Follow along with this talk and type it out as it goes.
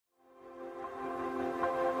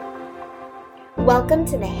Welcome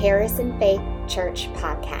to the Harrison Faith Church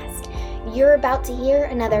podcast. You're about to hear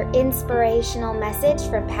another inspirational message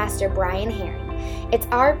from Pastor Brian Herring. It's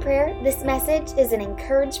our prayer this message is an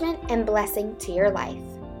encouragement and blessing to your life.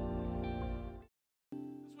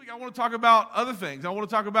 This week I want to talk about other things. I want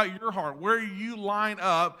to talk about your heart, where you line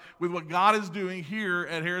up with what God is doing here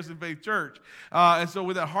at Harrison Faith Church. And so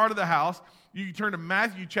with that heart of the house, you can turn to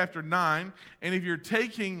Matthew chapter 9, and if you're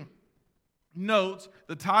taking notes,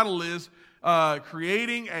 the title is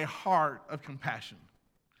Creating a Heart of Compassion.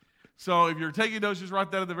 So if you're taking notes, just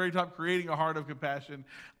write that at the very top, creating a heart of compassion.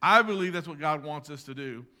 I believe that's what God wants us to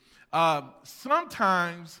do.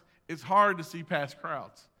 Sometimes it's hard to see past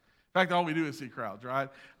crowds. In fact, all we do is see crowds, right?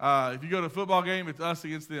 If you go to a football game, it's us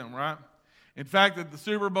against them, right? In fact, at the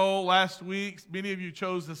Super Bowl last week, many of you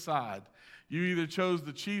chose a side. You either chose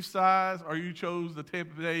the Chiefs side or you chose the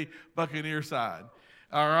Tampa Bay Buccaneer side.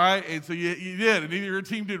 All right, and so you did, and either your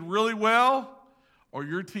team did really well or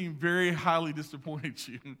your team very highly disappointed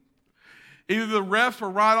you. Either the refs were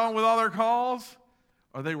right on with all their calls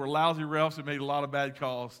or they were lousy refs and made a lot of bad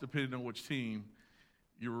calls depending on which team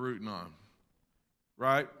you were rooting on,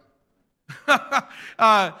 right?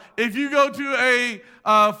 If you go to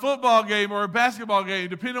a football game or a basketball game,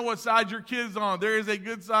 depending on what side your kid's on, there is a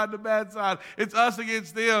good side and a bad side. It's us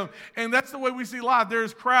against them. And that's the way we see life.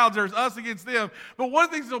 There's crowds, there's us against them. But one of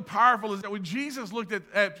the things that's so powerful is that when Jesus looked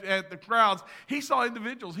at the crowds, he saw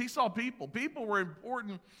individuals, he saw people. People were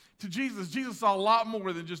important to Jesus. Jesus saw a lot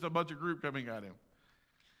more than just a bunch of group coming at him.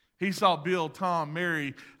 He saw Bill, Tom,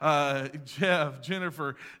 Mary, Jeff,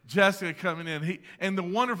 Jennifer, Jessica coming in. And the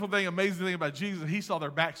wonderful thing, amazing thing about Jesus, he saw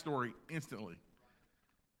their backstory instantly.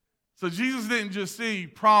 So Jesus didn't just see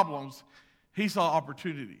problems, he saw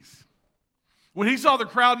opportunities. When he saw the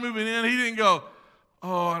crowd moving in, he didn't go,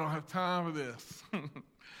 oh, I don't have time for this.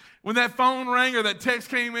 When that phone rang or that text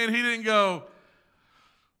came in, he didn't go,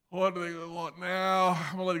 what do they want now?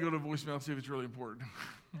 I'm going to let it go to voicemail and see if it's really important.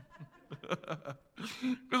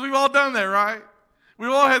 Because we've all done that, right?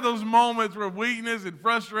 We've all had those moments of weakness and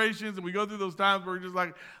frustrations, and we go through those times where we're just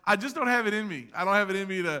like, I just don't have it in me. I don't have it in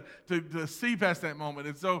me to see past that moment.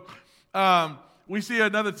 And so we see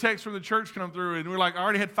another text from the church come through, and we're like, I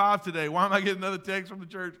already had 5 today. Why am I getting another text from the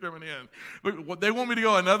church coming in? But they want me to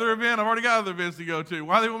go to another event? I've already got other events to go to.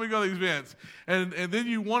 Why do they want me to go to these events? And then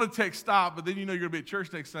you want to text stop, but then you know you're going to be at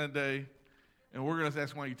church next Sunday, and we're going to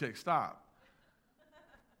ask why you text stop.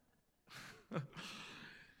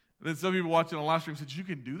 Then some people watching on live stream said, you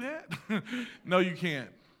can do that? No, you can't.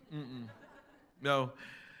 No.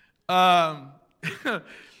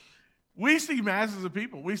 We see masses of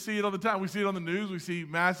people. We see it all the time. We see it on the news. We see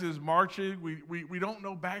masses marching. We don't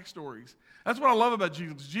know backstories. That's what I love about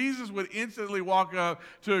Jesus. Jesus would instantly walk up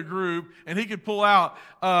to a group and he could pull out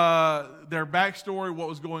their backstory, what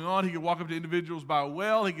was going on. He could walk up to individuals by a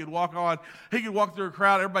well. He could walk through a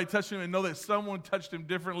crowd, everybody touching him, and know that someone touched him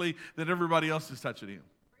differently than everybody else is touching him.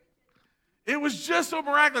 It was just so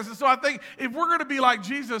miraculous. And so I think if we're going to be like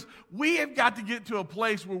Jesus, we have got to get to a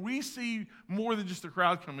place where we see more than just the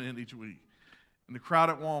crowd coming in each week. And the crowd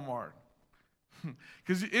at Walmart.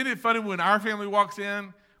 Because isn't it funny when our family walks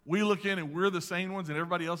in, we look in and we're the sane ones and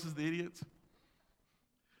everybody else is the idiots?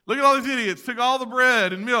 Look at all these idiots. Took all the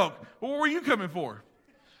bread and milk. Well, what were you coming for?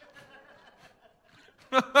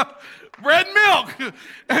 Bread and milk.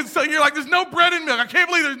 And so you're like, there's no bread and milk. I can't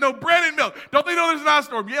believe there's no bread and milk. Don't they know there's an ice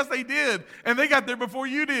storm? Yes, they did. And they got there before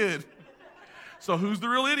you did. So who's the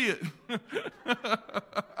real idiot?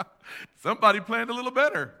 Somebody planned a little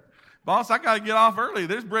better. Boss, I got to get off early.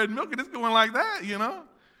 There's bread and milk and it's going like that, you know?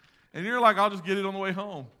 And you're like, I'll just get it on the way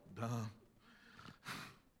home. Dumb.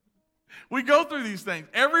 We go through these things.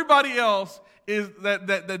 Everybody else is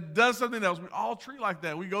that does something else. We all treat like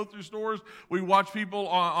that. We go through stores, we watch people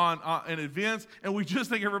on events, and we just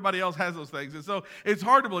think everybody else has those things. And so it's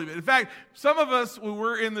hard to believe it. In fact, some of us, when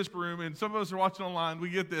we're in this room, and some of us are watching online, we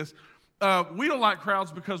get this. We don't like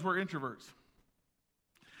crowds because we're introverts.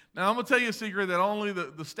 Now, I'm going to tell you a secret that only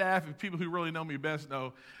the staff and people who really know me best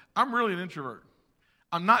know. I'm really an introvert.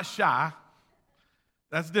 I'm not shy.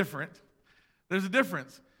 That's different. There's a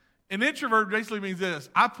difference. An introvert basically means this: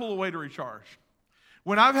 I pull away to recharge.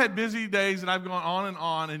 When I've had busy days and I've gone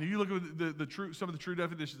on, and you look at some of the true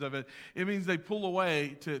definitions of it, it means they pull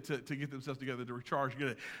away to get themselves together, to recharge, get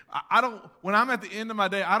it. When I'm at the end of my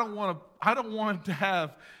day, I don't want to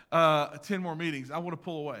have 10 more meetings. I want to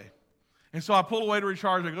pull away. And so I pull away to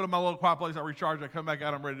recharge. I go to my little quiet place, I recharge, I come back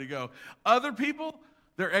out, I'm ready to go. Other people,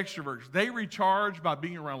 they're extroverts. They recharge by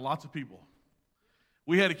being around lots of people.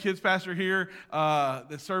 We had a kids pastor here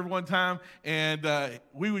that served one time, and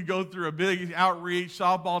we would go through a big outreach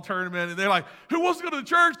softball tournament, and they're like, who wants to go to the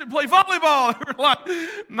church and play volleyball? And we're like,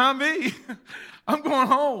 not me. I'm going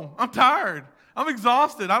home. I'm tired. I'm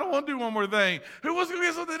exhausted. I don't want to do one more thing. Who wants to go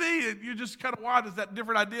get something to eat? And you're just kind of, why is that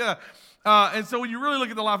different idea? And so when you really look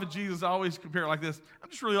at the life of Jesus, I always compare it like this. I'm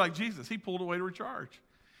just really like Jesus. He pulled away to recharge.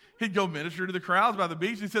 He'd go minister to the crowds by the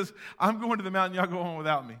beach. He says, I'm going to the mountain. Y'all go home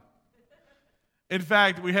without me. In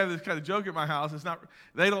fact, we have this kind of joke at my house. It's not,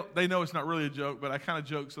 they know it's not really a joke, but I kind of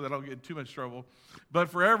joke so that I don't get in too much trouble. But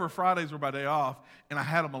forever, Fridays were my day off, and I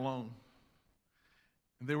had them alone.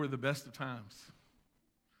 And they were the best of times.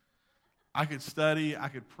 I could study, I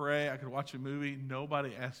could pray, I could watch a movie.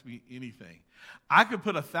 Nobody asked me anything. I could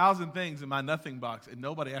put 1,000 things in my nothing box, and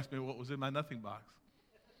nobody asked me what was in my nothing box.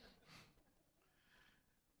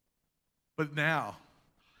 But now,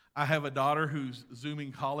 I have a daughter who's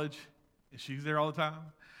Zooming college, and she's there all the time.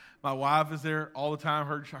 My wife is there all the time.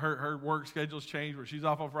 Her work schedule's changed where she's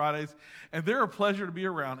off on Fridays. And they're a pleasure to be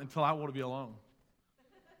around until I want to be alone.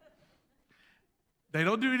 They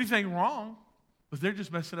don't do anything wrong, but they're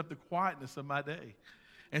just messing up the quietness of my day.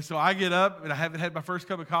 And so I get up, and I haven't had my first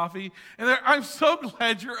cup of coffee, and I'm so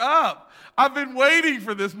glad you're up. I've been waiting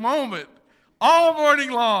for this moment all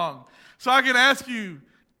morning long so I can ask you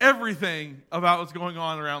everything about what's going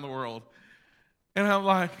on around the world. And I'm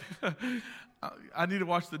like, I need to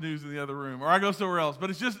watch the news in the other room, or I go somewhere else. But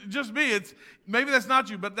it's just me. Maybe that's not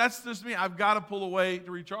you, but that's just me. I've got to pull away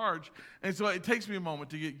to recharge. And so it takes me a moment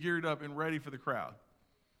to get geared up and ready for the crowd,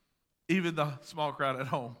 even the small crowd at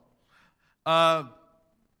home. But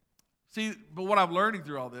what I'm learning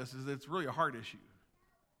through all this is that it's really a heart issue.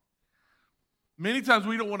 Many times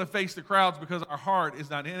we don't want to face the crowds because our heart is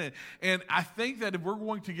not in it. And I think that if we're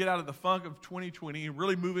going to get out of the funk of 2020 and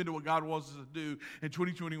really move into what God wants us to do in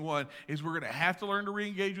 2021, is we're going to have to learn to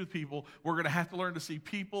re-engage with people. We're going to have to learn to see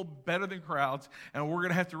people better than crowds. And we're going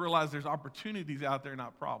to have to realize there's opportunities out there,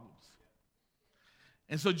 not problems.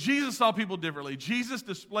 And so Jesus saw people differently. Jesus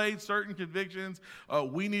displayed certain convictions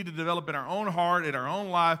we need to develop in our own heart, in our own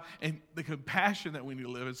life, and the compassion that we need to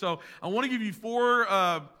live. And so I want to give you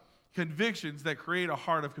 4 convictions that create a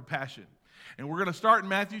heart of compassion. And we're going to start in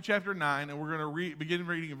Matthew chapter 9, and we're going to begin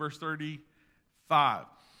reading in verse 35.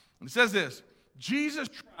 And it says this: Jesus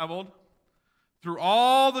traveled through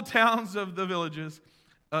all the towns of the villages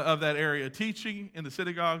of that area, teaching in the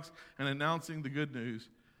synagogues and announcing the good news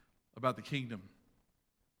about the kingdom.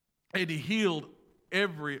 And he healed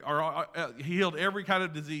every kind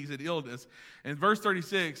of disease and illness. In verse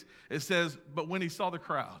 36, it says, but when he saw the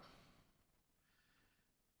crowd.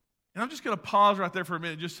 And I'm just going to pause right there for a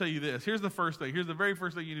minute and just tell you this. Here's the first thing. Here's the very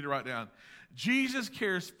first thing you need to write down. Jesus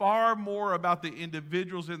cares far more about the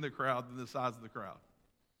individuals in the crowd than the size of the crowd.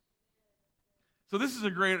 So this is a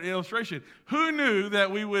great illustration. Who knew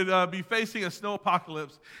that we would be facing a snow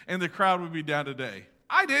apocalypse and the crowd would be down today?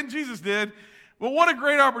 I didn't. Jesus did. Well, what a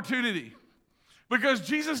great opportunity. Because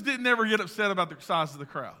Jesus didn't ever get upset about the size of the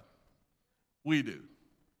crowd. We do.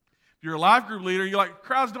 If you're a life group leader, you're like,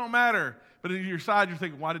 crowds don't matter. But on your side, you're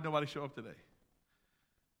thinking, why did nobody show up today?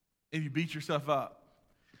 And you beat yourself up.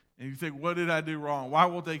 And you think, what did I do wrong? Why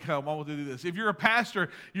won't they come? Why won't they do this? If you're a pastor,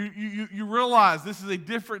 you realize this is a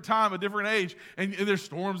different time, a different age, and there's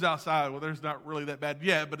storms outside. Well, there's not really that bad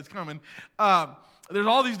yet, but it's coming. There's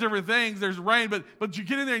all these different things. There's rain, but you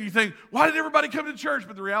get in there and you think, why did everybody come to church?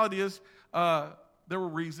 But the reality is there were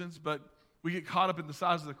reasons, but we get caught up in the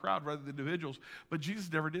size of the crowd rather than individuals. But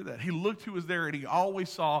Jesus never did that. He looked who was there, and he always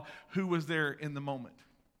saw who was there in the moment.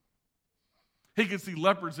 He could see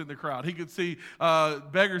lepers in the crowd. He could see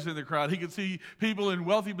beggars in the crowd. He could see people in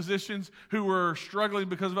wealthy positions who were struggling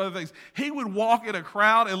because of other things. He would walk in a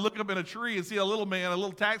crowd and look up in a tree and see a little man, a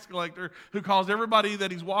little tax collector, who calls everybody that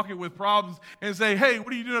he's walking with problems and say, hey,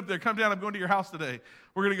 what are you doing up there? Come down. I'm going to your house today.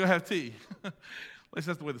 We're going to go have tea. At least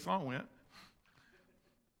that's the way the song went.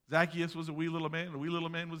 Zacchaeus was a wee little man, and a wee little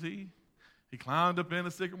man was he. He climbed up in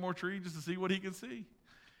a sycamore tree just to see what he could see.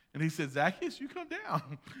 And he said, Zacchaeus, you come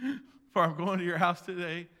down, for I'm going to your house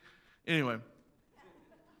today. Anyway.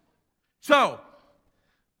 So,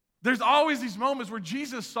 there's always these moments where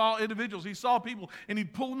Jesus saw individuals. He saw people, and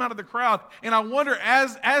he'd pull them out of the crowd. And I wonder,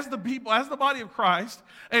 as the people, as the body of Christ,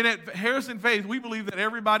 and at Harrison Faith, we believe that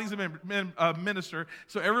everybody's a minister.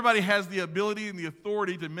 So everybody has the ability and the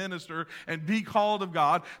authority to minister and be called of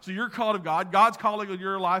God. So you're called of God. God's calling on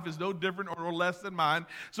your life is no different or less than mine.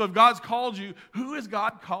 So if God's called you, who is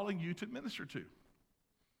God calling you to minister to?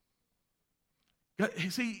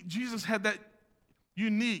 See, Jesus had that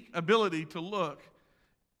unique ability to look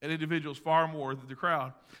at individuals far more than the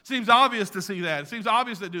crowd. Seems obvious to see that. It seems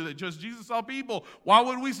obvious to do that. Just Jesus saw people. Why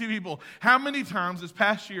wouldn't we see people? How many times this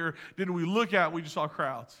past year did we look out, we just saw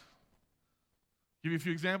crowds? Give you a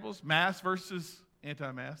few examples. Mask versus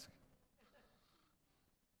anti-mask.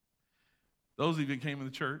 Those even came in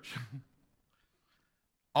the church.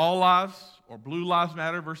 All lives or blue lives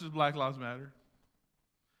matter versus black lives matter.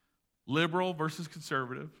 Liberal versus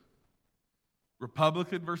conservative.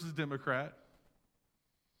 Republican versus Democrat.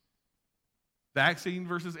 Vaccine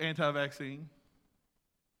versus anti-vaccine.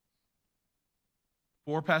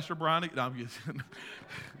 For Pastor Brian. No, I'm kidding.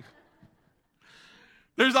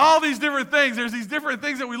 There's all these different things. There's these different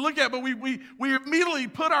things that we look at, but we immediately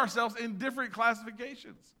put ourselves in different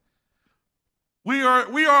classifications. We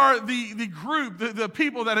are the group, the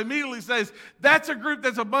people that immediately says, that's a group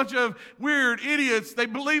that's a bunch of weird idiots. They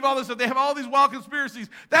believe all this stuff. They have all these wild conspiracies.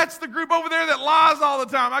 That's the group over there that lies all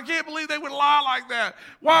the time. I can't believe they would lie like that.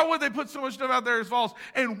 Why would they put so much stuff out there as false?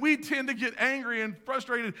 And we tend to get angry and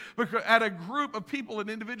frustrated at a group of people and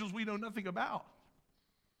individuals we know nothing about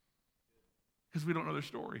because we don't know their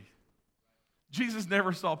story. Jesus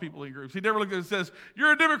never saw people in groups. He never looked at it and says,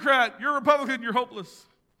 you're a Democrat, you're a Republican, you're hopeless.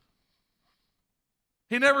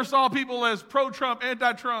 He never saw people as pro-Trump,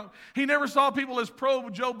 anti-Trump. He never saw people as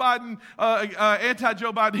pro-Joe Biden,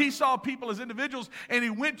 anti-Joe Biden. He saw people as individuals, and he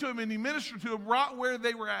went to them and he ministered to them right where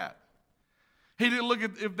they were at. He didn't look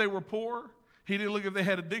at if they were poor. He didn't look if they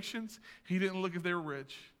had addictions. He didn't look if they were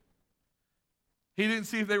rich. He didn't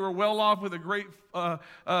see if they were well off with a great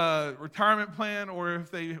retirement plan or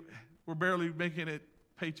if they were barely making it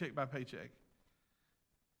paycheck by paycheck.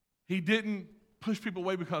 He didn't push people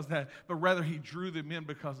away because of that, but rather he drew them in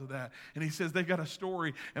because of that. And he says, they've got a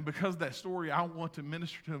story, and because of that story, I want to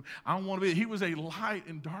minister to them. I want to be. He was a light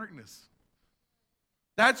in darkness.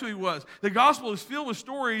 That's who he was. The gospel is filled with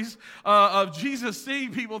stories of Jesus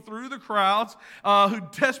seeing people through the crowds who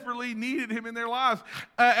desperately needed him in their lives.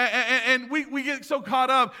 And we get so caught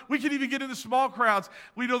up, we can even get into small crowds.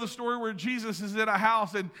 We know the story where Jesus is in a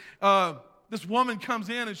house and this woman comes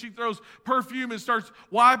in and she throws perfume and starts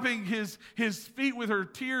wiping his feet with her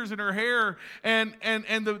tears and her hair. And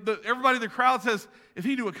everybody in the crowd says, if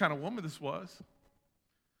he knew what kind of woman this was,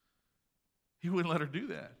 he wouldn't let her do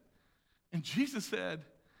that. And Jesus said,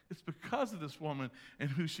 it's because of this woman and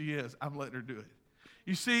who she is, I'm letting her do it.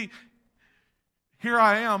 You see, here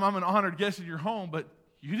I am, I'm an honored guest in your home, but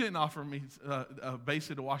you didn't offer me a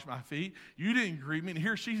basin to wash my feet. You didn't greet me. And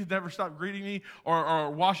here she's never stopped greeting me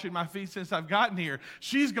or washing my feet since I've gotten here.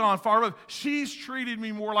 She's gone far above. She's treated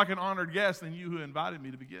me more like an honored guest than you who invited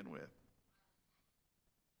me to begin with.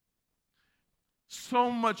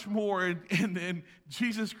 So much more. And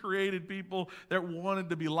Jesus created people that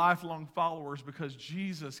wanted to be lifelong followers because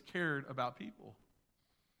Jesus cared about people.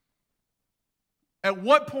 At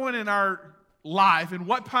what point in our life, in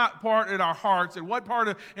what part in our hearts, in what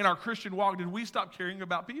part in our Christian walk did we stop caring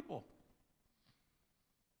about people?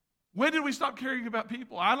 When did we stop caring about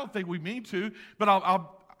people? I don't think we mean to, but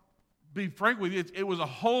I'll be frank with you. It was a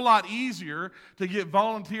whole lot easier to get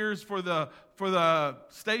volunteers for the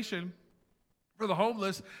station, for the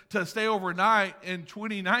homeless, to stay overnight in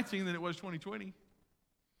 2019 than it was 2020.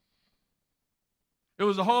 It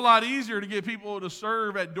was a whole lot easier to get people to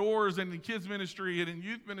serve at doors and in kids ministry and in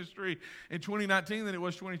youth ministry in 2019 than it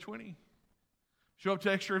was 2020. Show up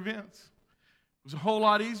to extra events. It was a whole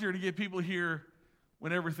lot easier to get people here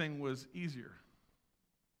when everything was easier.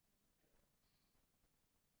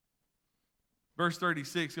 Verse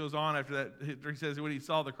 36 goes on after that. He says when he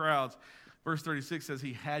saw the crowds, verse 36 says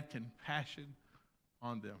he had compassion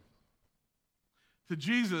on them. To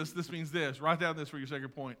Jesus, this means this. Write down this for your second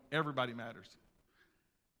point. Everybody matters.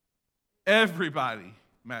 Everybody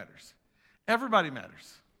matters. Everybody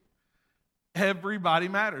matters. Everybody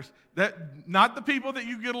matters. That not the people that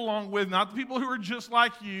you get along with, not the people who are just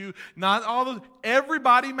like you, not all the.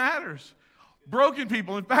 Everybody matters. Broken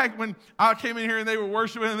people. In fact, when I came in here and they were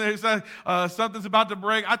worshiping and they said something's about to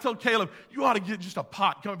break, I told Caleb, you ought to get just a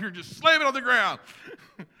pot, come up here and just slam it on the ground,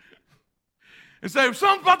 and say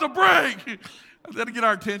something's about to break. That'll get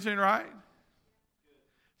our attention, right?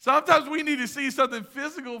 Sometimes we need to see something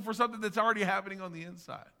physical for something that's already happening on the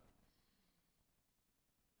inside.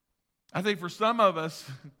 I think for some of us,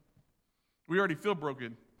 we already feel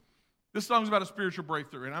broken. This song's about a spiritual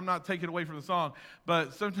breakthrough, and I'm not taking away from the song,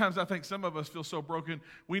 but sometimes I think some of us feel so broken,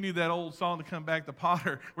 we need that old song to come back, the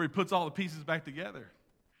Potter, where he puts all the pieces back together.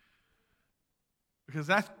 Because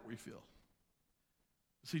that's what we feel.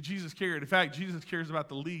 See, Jesus cared. In fact, Jesus cares about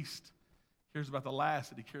the least, cares about the last,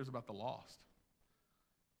 and he cares about the lost.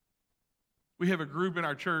 We have a group in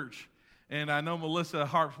our church, And I know Melissa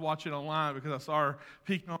Harp's watching online because I saw her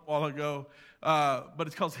peeking on a while ago. But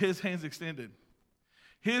it's called His Hands Extended.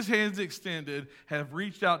 His Hands Extended have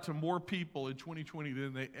reached out to more people in 2020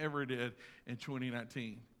 than they ever did in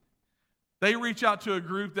 2019. They reach out to a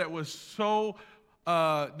group that was so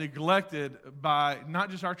neglected by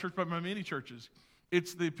not just our church, but by many churches.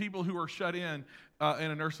 It's the people who are shut in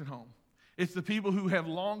a nursing home. It's the people who have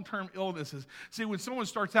long-term illnesses. See, when someone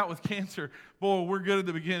starts out with cancer, boy, we're good at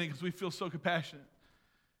the beginning because we feel so compassionate.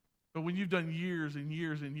 But when you've done years and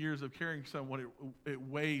years and years of caring for someone, it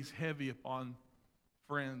weighs heavy upon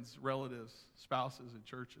friends, relatives, spouses, and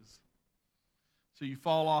churches. So you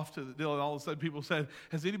fall off to the deal, and all of a sudden people said,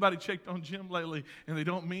 has anybody checked on Jim lately? And they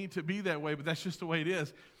don't mean to be that way, but that's just the way it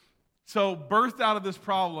is. So birthed out of this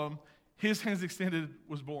problem, His Hands Extended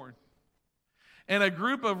was born. And a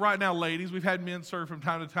group of, right now, ladies, we've had men serve from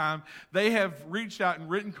time to time, they have reached out and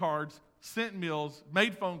written cards, sent meals,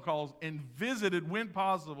 made phone calls, and visited, when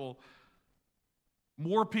possible,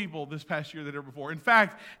 more people this past year than ever before. In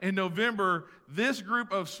fact, in November, this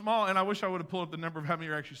group of small, and I wish I would have pulled up the number of how many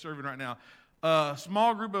are actually serving right now, a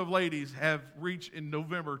small group of ladies have reached in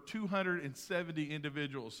November 270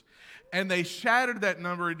 individuals. And they shattered that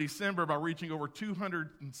number in December by reaching over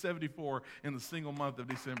 274 in the single month of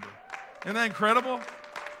December. Isn't that incredible?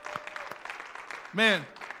 Man,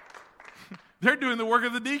 they're doing the work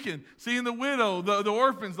of the deacon, seeing the widow, the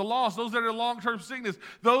orphans, the lost, those that are in long-term sickness,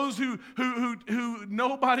 those who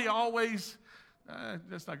nobody always,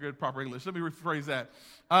 that's not good proper English. Let me rephrase that.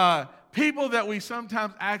 People that we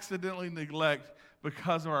sometimes accidentally neglect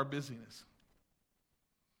because of our busyness.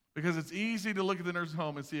 Because it's easy to look at the nursing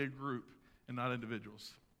home and see a group and not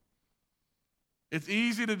individuals. It's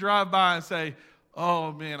easy to drive by and say,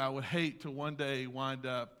 oh man, I would hate to one day wind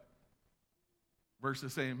up,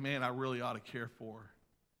 versus saying, man, I really ought to care for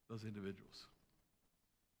those individuals.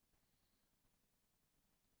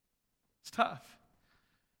 It's tough.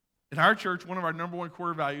 In our church, one of our number one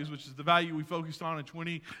core values, which is the value we focused on in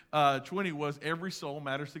 2020, was every soul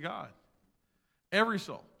matters to God. Every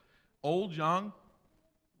soul. Old, young,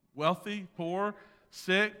 wealthy, poor,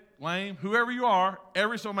 sick, lame, whoever you are,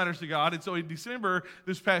 every soul matters to God. And so in December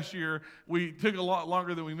this past year, we took a lot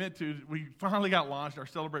longer than we meant to. We finally got launched, our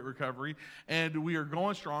Celebrate Recovery, and we are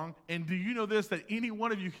going strong. And do you know this, that any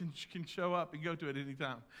one of you can show up and go to it any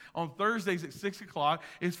time? On Thursdays at 6 o'clock,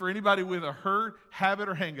 it's for anybody with a hurt, habit,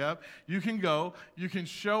 or hang-up. You can go, you can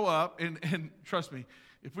show up, and trust me,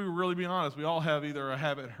 if we were really being honest, we all have either a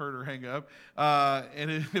habit, hurt, or hang-up.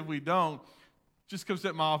 And if we don't, just come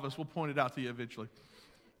sit in my office. We'll point it out to you eventually.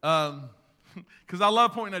 Because I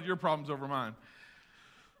love pointing out your problems over mine.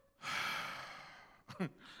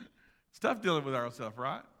 It's tough dealing with ourselves,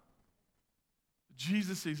 right?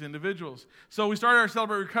 Jesus sees individuals. So we started our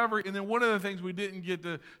Celebrate Recovery, and then one of the things we didn't get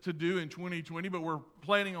to do in 2020, but we're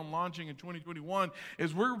planning on launching in 2021,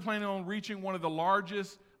 is we're planning on reaching one of the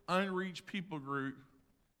largest unreached people group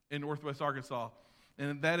in Northwest Arkansas,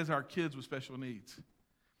 and that is our kids with special needs.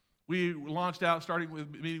 We launched out starting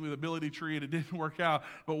with meeting with Ability Tree, and it didn't work out.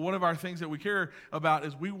 But one of our things that we care about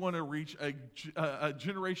is we want to reach a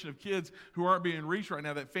generation of kids who aren't being reached right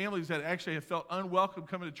now, that families that actually have felt unwelcome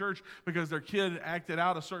coming to church because their kid acted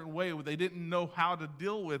out a certain way, they didn't know how to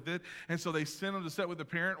deal with it, and so they sent them to sit with a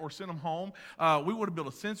parent or send them home. We want to build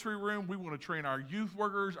a sensory room. We want to train our youth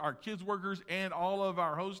workers, our kids workers, and all of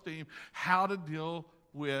our host team how to deal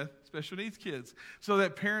with special needs kids, so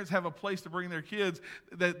that parents have a place to bring their kids,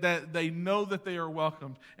 that they know that they are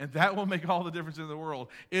welcomed, and that will make all the difference in the world.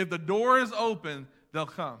 If the door is open, they'll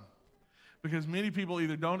come, because many people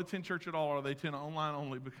either don't attend church at all or they attend online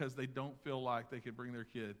only because they don't feel like they could bring their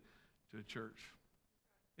kid to a church.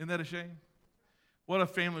 Isn't that a shame? What a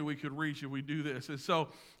family we could reach if we do this. And so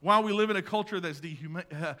while we live in a culture that's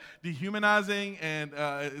dehumanizing and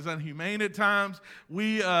is inhumane at times,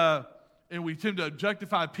 and we tend to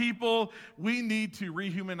objectify people, we need to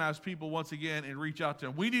rehumanize people once again and reach out to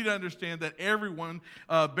them. We need to understand that everyone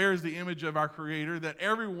bears the image of our Creator, that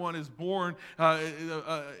everyone is born,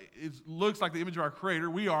 it looks like the image of our Creator.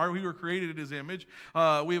 We were created in His image.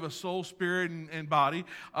 We have a soul, spirit, and body.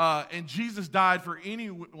 And Jesus died for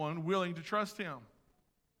anyone willing to trust Him.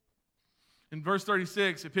 In verse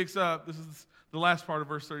 36, it picks up, this is the last part of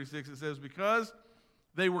verse 36, it says, because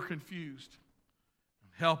they were confused,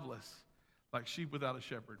 helpless, like sheep without a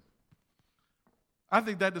shepherd. I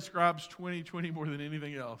think that describes 2020 more than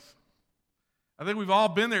anything else. I think we've all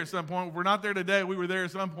been there at some point. If we're not there today, we were there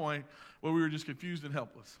at some point where we were just confused and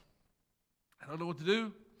helpless. I don't know what to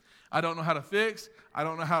do. I don't know how to fix. I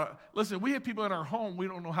don't know how to... Listen, we have people in our home we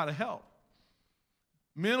don't know how to help.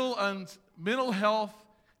 Mental health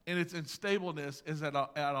and its instableness is at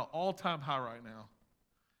an all-time high right now.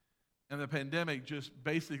 And the pandemic just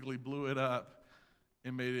basically blew it up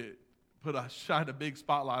and shined a big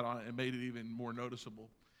spotlight on it and made it even more noticeable.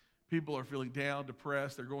 People are feeling down,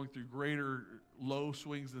 depressed. They're going through greater low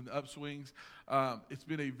swings than upswings. It's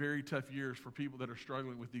been a very tough year for people that are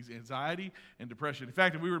struggling with these anxiety and depression. In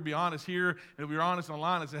fact, if we were to be honest here, and if we were honest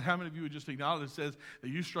online, I said, how many of you would just acknowledge it says that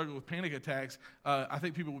you struggle with panic attacks? I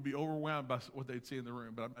think people would be overwhelmed by what they'd see in the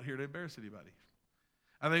room, but I'm not here to embarrass anybody.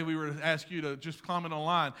 I think if we were to ask you to just comment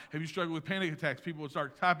online, have you struggled with panic attacks? People would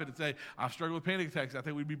start typing and say, I've struggled with panic attacks. I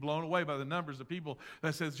think we'd be blown away by the numbers of people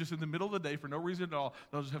that says just in the middle of the day, for no reason at all,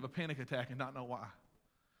 they'll just have a panic attack and not know why.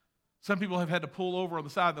 Some people have had to pull over on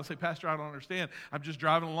the side. They'll say, Pastor, I don't understand. I'm just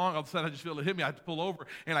driving along. All of a sudden, I just feel it hit me. I have to pull over,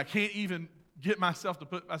 and I can't even get myself to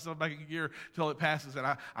put myself back in gear till it passes. And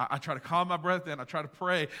I try to calm my breath down. I try to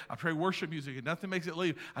pray. I pray worship music, and nothing makes it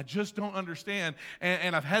leave. I just don't understand.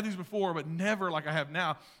 And I've had these before, but never like I have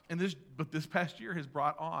now. But this past year has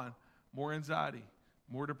brought on more anxiety,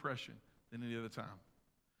 more depression than any other time.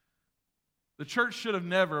 The church should have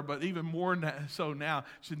never, but even more so now,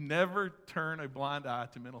 should never turn a blind eye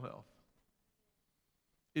to mental health.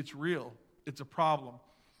 It's real. It's a problem.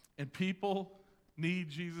 And people need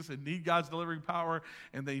Jesus and need God's delivering power,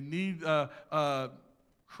 and they need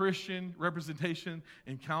Christian representation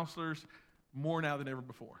and counselors more now than ever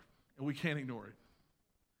before. And we can't ignore it.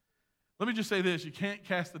 Let me just say this. You can't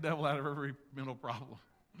cast the devil out of every mental problem.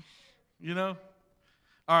 You know?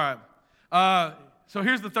 All right. So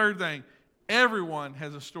here's the third thing. Everyone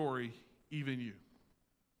has a story, even you.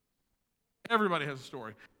 Everybody has a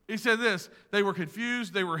story. He said this, they were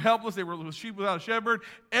confused, they were helpless, they were sheep without a shepherd.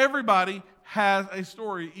 Everybody has a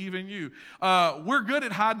story, even you. We're good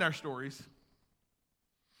at hiding our stories.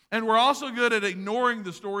 And we're also good at ignoring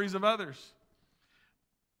the stories of others.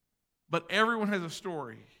 But everyone has a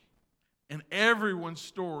story. And everyone's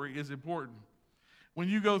story is important. When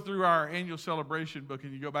you go through our annual celebration book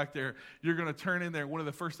and you go back there, you're going to turn in there. One of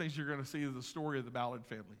the first things you're going to see is the story of the Ballard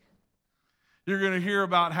family. You're going to hear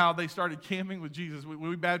about how they started camping with Jesus. When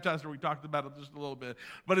we baptized her, we talked about it just a little bit.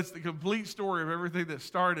 But it's the complete story of everything that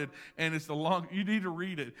started, and it's you need to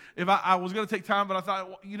read it. If I was going to take time, but I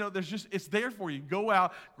thought, it's there for you. Go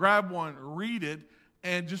out, grab one, read it,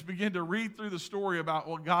 and just begin to read through the story about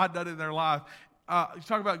what God did in their life. You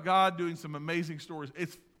talk about God doing some amazing stories.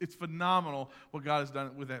 It's phenomenal what God has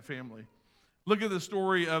done with that family. Look at the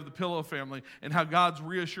story of the Pillow family and how God's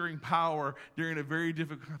reassuring power during a very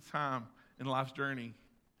difficult time in life's journey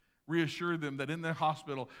reassured them that in their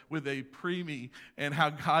hospital with a preemie, and how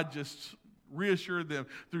God just reassured them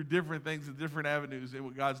through different things and different avenues in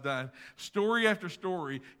what God's done. Story after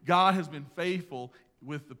story, God has been faithful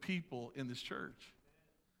with the people in this church.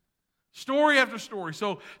 Story after story.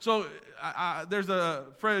 So there's a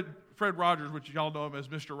Fred Rogers, which y'all know him as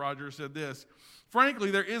Mr. Rogers, said this. Frankly,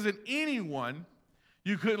 there isn't anyone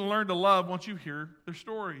you couldn't learn to love once you hear their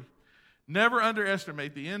story. Never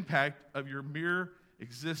underestimate the impact of your mere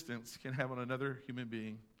existence can have on another human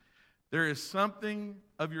being. There is something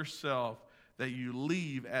of yourself that you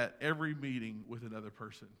leave at every meeting with another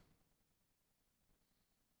person.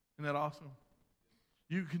 Isn't that awesome?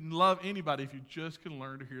 You can love anybody if you just can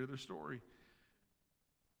learn to hear their story.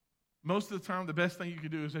 Most of the time, the best thing you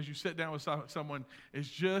can do is as you sit down with someone is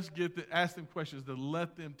just ask them questions to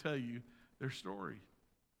let them tell you their story.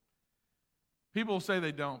 People will say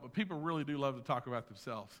they don't, but people really do love to talk about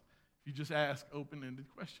themselves. If you just ask open-ended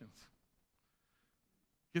questions.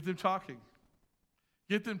 Get them talking.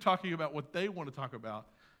 Get them talking about what they want to talk about,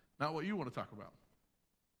 not what you want to talk about.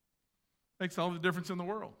 Makes all the difference in the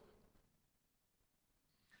world.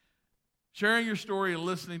 Sharing your story and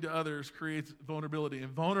listening to others creates vulnerability,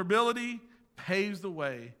 and vulnerability paves the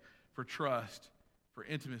way for trust, for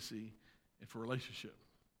intimacy, and for relationship.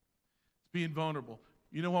 It's being vulnerable.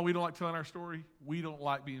 You know why we don't like telling our story? We don't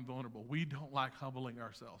like being vulnerable. We don't like humbling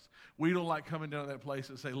ourselves. We don't like coming down to that place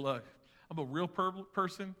and say, look, I'm a real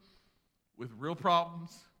person with real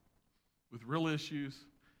problems, with real issues,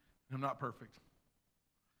 and I'm not perfect.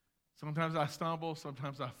 Sometimes I stumble,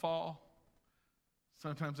 sometimes I fall,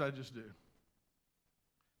 sometimes I just do.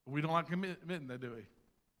 But we don't like admitting that, do we?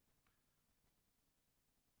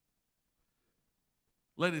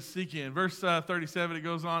 Let it sink in. Verse 37, it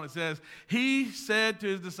goes on, it says, he said to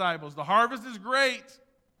his disciples, the harvest is great,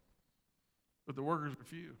 but the workers are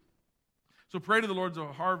few. So pray to the Lord of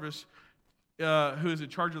the harvest, who is in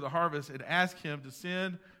charge of the harvest, and ask him to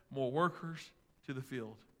send more workers to the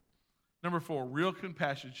field. Number 4, real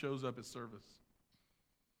compassion shows up at service.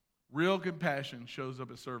 Real compassion shows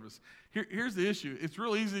up at service. Here's the issue. It's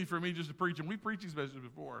real easy for me just to preach, and we preached these messages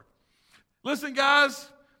before. Listen, guys,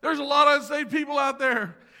 There's a lot of unsaved people out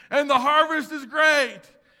there, and the harvest is great,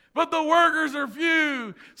 but the workers are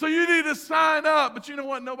few. So you need to sign up. But you know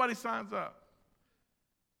what? Nobody signs up.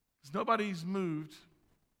 Because nobody's moved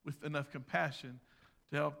with enough compassion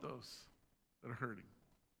to help those that are hurting.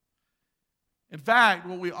 In fact,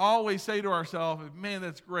 what we always say to ourselves is, man,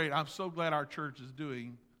 that's great. I'm so glad our church is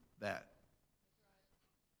doing that.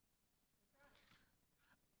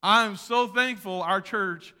 I'm so thankful our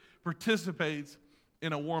church participates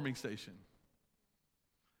in a warming station.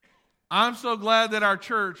 I'm so glad that our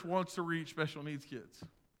church wants to reach special needs kids.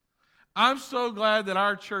 I'm so glad that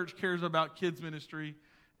our church cares about kids ministry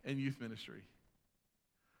and youth ministry.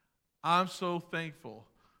 I'm so thankful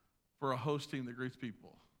for a host team that greets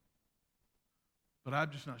people. But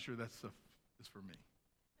I'm just not sure that stuff is for me.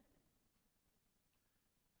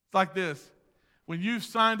 It's like this. When you've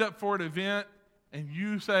signed up for an event and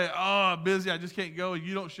you say, oh, I'm busy, I just can't go, and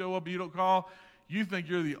you don't show up and you don't call, you think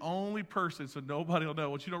you're the only person, so nobody will know.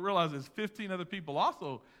 What you don't realize is 15 other people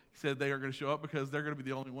also said they are going to show up because they're going to be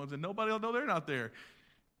the only ones, and nobody will know they're not there.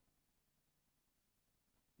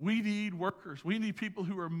 We need workers. We need people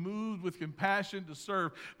who are moved with compassion to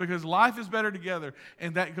serve, because life is better together,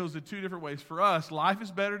 and that goes in two different ways. For us, life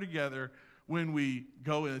is better together when we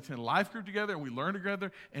go and attend life group together and we learn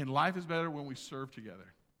together, and life is better when we serve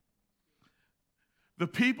together. The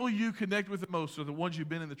people you connect with the most are the ones you've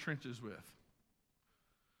been in the trenches with.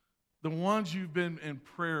 The ones you've been in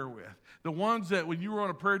prayer with. The ones that when you were on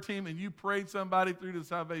a prayer team and you prayed somebody through to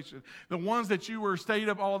salvation. The ones that you were stayed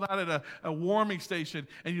up all night at a warming station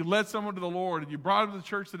and you led someone to the Lord and you brought them to the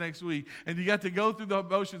church the next week and you got to go through the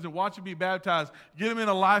emotions and watch them be baptized, get them in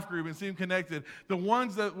a life group and see them connected. The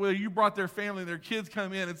ones that where you brought their family and their kids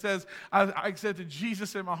come in and says, I accepted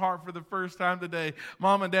Jesus in my heart for the first time today.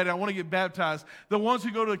 Mom and Daddy, I want to get baptized. The ones who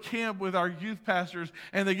go to camp with our youth pastors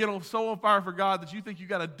and they get so on fire for God that you think you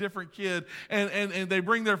got a different kid, and they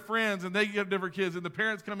bring their friends and they get different kids, and the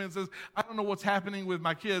parents come in and says, I don't know what's happening with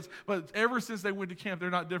my kids, but ever since they went to camp, they're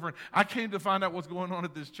not different. I came to find out what's going on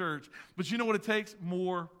at this church. But you know what it takes?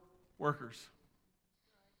 More workers.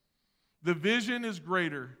 The vision is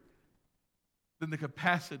greater than the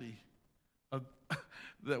capacity of,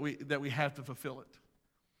 that we have to fulfill it.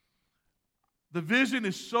 The vision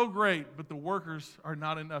is so great, but the workers are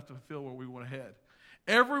not enough to fulfill where we want to head.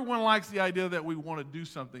 Everyone likes the idea that we want to do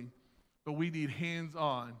something, but we need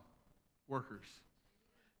hands-on workers.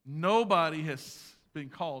 Nobody has been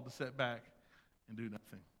called to sit back and do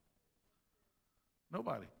nothing.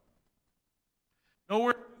 Nobody.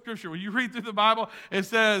 Nowhere in Scripture, when you read through the Bible, it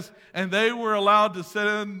says, and they were allowed to sit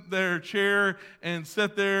in their chair and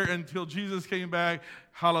sit there until Jesus came back.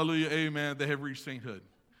 Hallelujah, amen. They have reached sainthood.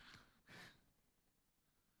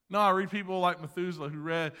 No, I read people like Methuselah,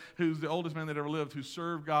 who's the oldest man that ever lived, who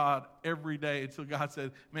served God every day until God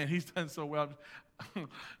said, man, he's done so well.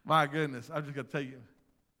 My goodness, I've just got to tell you.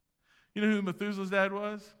 You know who Methuselah's dad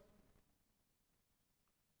was?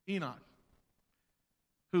 Enoch,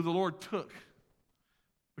 who the Lord took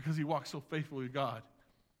because he walked so faithfully with God.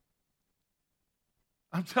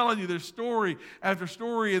 I'm telling you, there's story after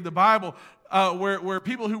story in the Bible where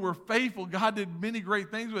people who were faithful, God did many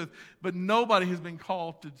great things with, but nobody has been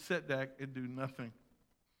called to sit back and do nothing.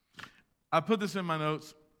 I put this in my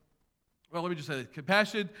notes. Well, let me just say this.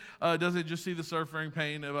 Compassion doesn't just see the suffering,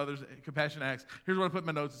 pain of others. Compassion acts. Here's what I put in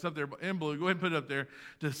my notes. It's up there in blue. Go ahead and put it up there.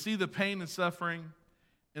 To see the pain and suffering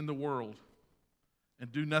in the world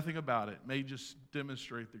and do nothing about it may just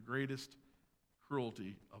demonstrate the greatest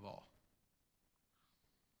cruelty of all.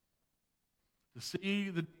 To see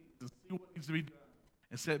what needs to be done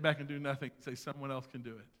and sit back and do nothing and say someone else can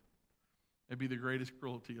do it. It'd be the greatest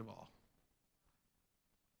cruelty of all.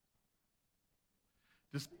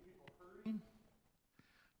 To see people hurting,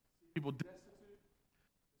 see people destitute,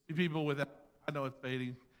 see people without, I know it's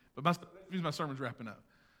fading, but my sermon's wrapping up.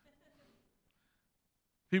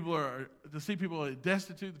 To see people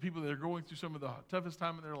destitute, the people that are going through some of the toughest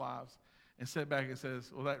time in their lives, and sit back and says,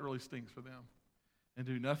 well, that really stinks for them. And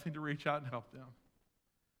do nothing to reach out and help them,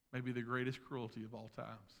 may be the greatest cruelty of all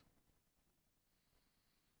times.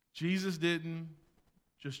 Jesus didn't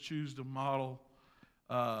just choose to model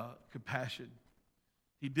compassion.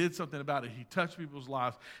 He did something about it. He touched people's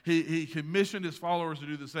lives. He commissioned his followers to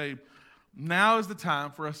do the same. Now is the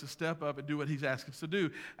time for us to step up and do what he's asked us to do.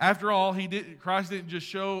 After all, Christ didn't just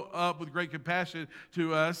show up with great compassion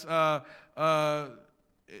to us,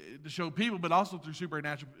 to show people, but also through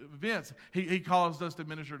supernatural events. He calls us to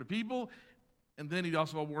minister to people, and then he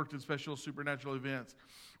also worked in special supernatural events.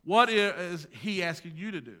 What is he asking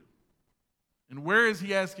you to do? And where is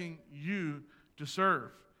he asking you to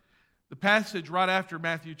serve? The passage right after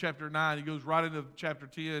Matthew chapter 9, he goes right into chapter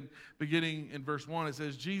 10, beginning in verse 1. It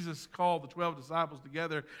says, Jesus called the 12 disciples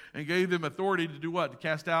together and gave them authority to do what? To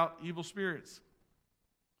cast out evil spirits,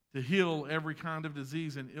 to heal every kind of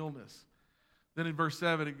disease and illness. Then in verse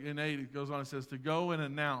 7 and 8, it goes on and says, to go and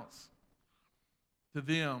announce to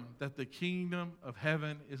them that the kingdom of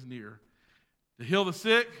heaven is near, to heal the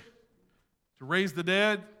sick, to raise the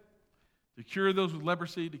dead, to cure those with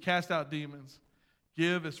leprosy, to cast out demons.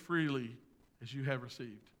 Give as freely as you have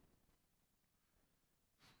received.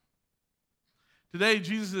 Today,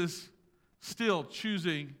 Jesus is still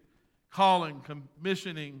choosing, calling,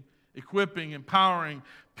 commissioning, equipping, empowering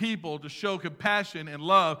people to show compassion and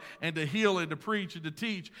love and to heal and to preach and to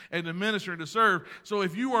teach and to minister and to serve. So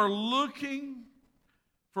if you are looking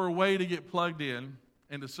for a way to get plugged in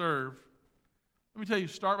and to serve, let me tell you,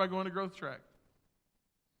 start by going to Growth Track.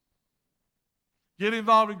 Get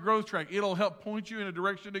involved in Growth Track. It'll help point you in a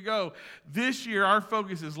direction to go. This year, our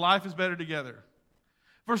focus is Life is Better Together.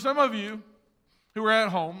 For some of you who are at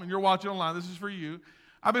home and you're watching online, this is for you.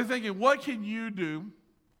 I've been thinking, what can you do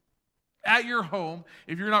at your home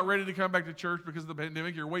if you're not ready to come back to church because of the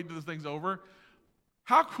pandemic, you're waiting till this thing's over?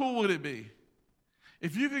 How cool would it be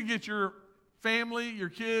if you could get your family, your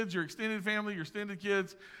kids, your extended family, your extended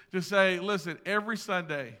kids to say, listen, every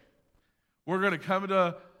Sunday, we're going to come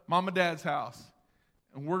to Mom and Dad's house.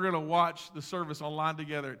 And we're going to watch the service online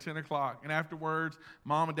together at 10 o'clock. And afterwards,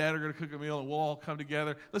 Mom and Dad are going to cook a meal, and we'll all come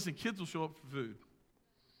together. Listen, kids will show up for food.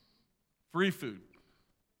 Free food.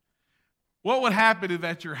 What would happen if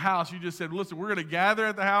at your house you just said, listen, we're going to gather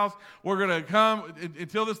at the house. We're going to come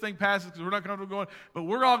until this thing passes because we're not comfortable going. But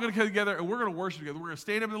we're all going to come together and we're going to worship together. We're going to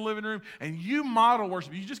stand up in the living room and you model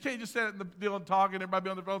worship. You just can't just sit in the deal and talk and everybody be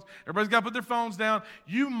on their phones. Everybody's got to put their phones down.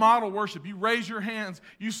 You model worship. You raise your hands.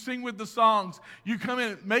 You sing with the songs. You come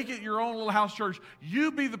in, make it your own little house church.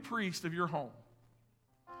 You be the priest of your home.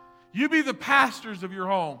 You be the pastors of your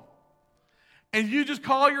home. And you just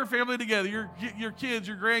call your family together, your kids,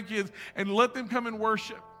 your grandkids, and let them come and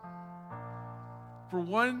worship for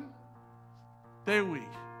one day a week.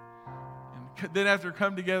 And then after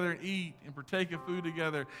come together and eat and partake of food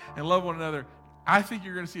together and love one another, I think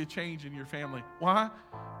you're going to see a change in your family. Why?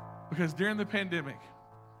 Because during the pandemic,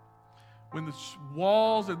 when the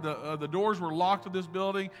walls and the doors were locked to this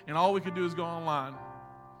building and all we could do is go online,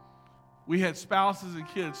 we had spouses and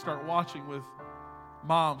kids start watching with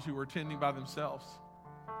moms who were attending by themselves.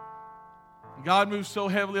 And God moved so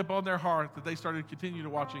heavily upon their heart that they started to continue to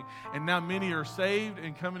watching. And now many are saved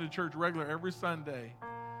and coming to church regular every Sunday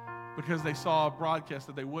because they saw a broadcast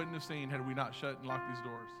that they wouldn't have seen had we not shut and locked these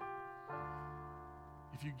doors.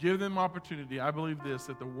 If you give them opportunity, I believe this,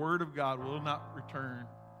 that the Word of God will not return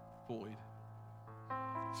void.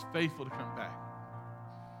 It's faithful to come back.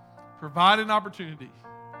 Provide an opportunity.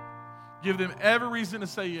 Give them every reason to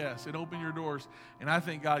say yes and open your doors. And I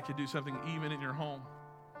think God can do something even in your home.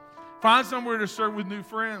 Find somewhere to serve with new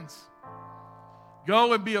friends.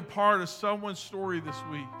 Go and be a part of someone's story this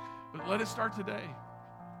week. But let it start today.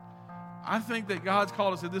 I think that God's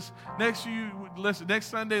called us. And this next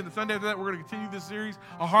Sunday and the Sunday after that, we're going to continue this series,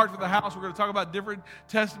 A Heart for the House. We're going to talk about different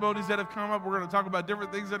testimonies that have come up. We're going to talk about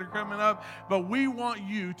different things that are coming up. But we want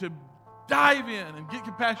you to dive in and get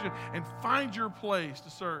compassion and find your place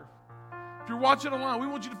to serve. If you're watching online, we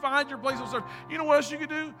want you to find your place to serve. You know what else you can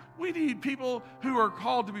do? We need people who are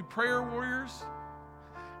called to be prayer warriors.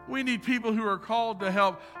 We need people who are called to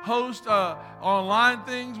help host online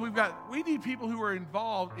things. We need people who are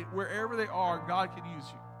involved wherever they are. God can use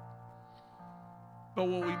you. But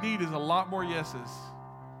what we need is a lot more yeses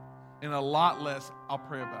and a lot less, I'll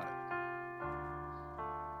pray about it.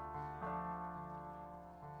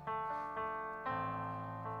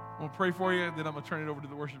 I'm going to pray for you, and then I'm going to turn it over to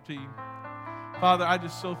the worship team. Father, I'm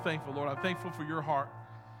just so thankful, Lord. I'm thankful for your heart.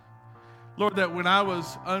 Lord, that when I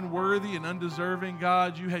was unworthy and undeserving,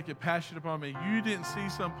 God, you had compassion upon me. You didn't see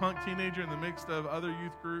some punk teenager in the midst of other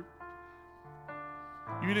youth group.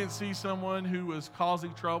 You didn't see someone who was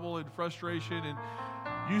causing trouble and frustration, and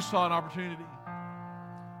you saw an opportunity.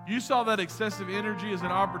 You saw that excessive energy as an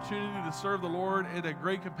opportunity to serve the Lord in a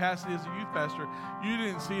great capacity as a youth pastor. You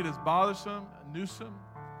didn't see it as bothersome, nuisome.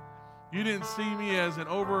 You didn't see me as an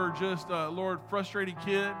Lord, frustrated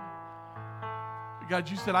kid. But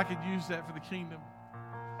God, you said I could use that for the kingdom.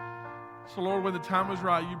 So, Lord, when the time was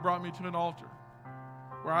right, you brought me to an altar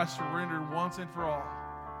where I surrendered once and for all.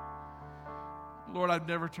 Lord, I've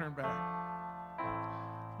never turned back.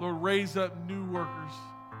 Lord, raise up new workers.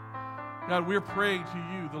 God, we're praying to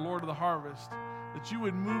you, the Lord of the harvest, that you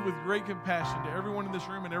would move with great compassion to everyone in this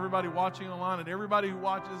room and everybody watching online and everybody who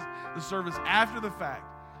watches the service after the fact,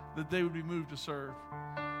 that they would be moved to serve.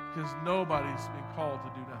 because nobody's been called to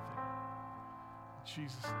do nothing. In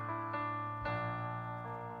Jesus' name.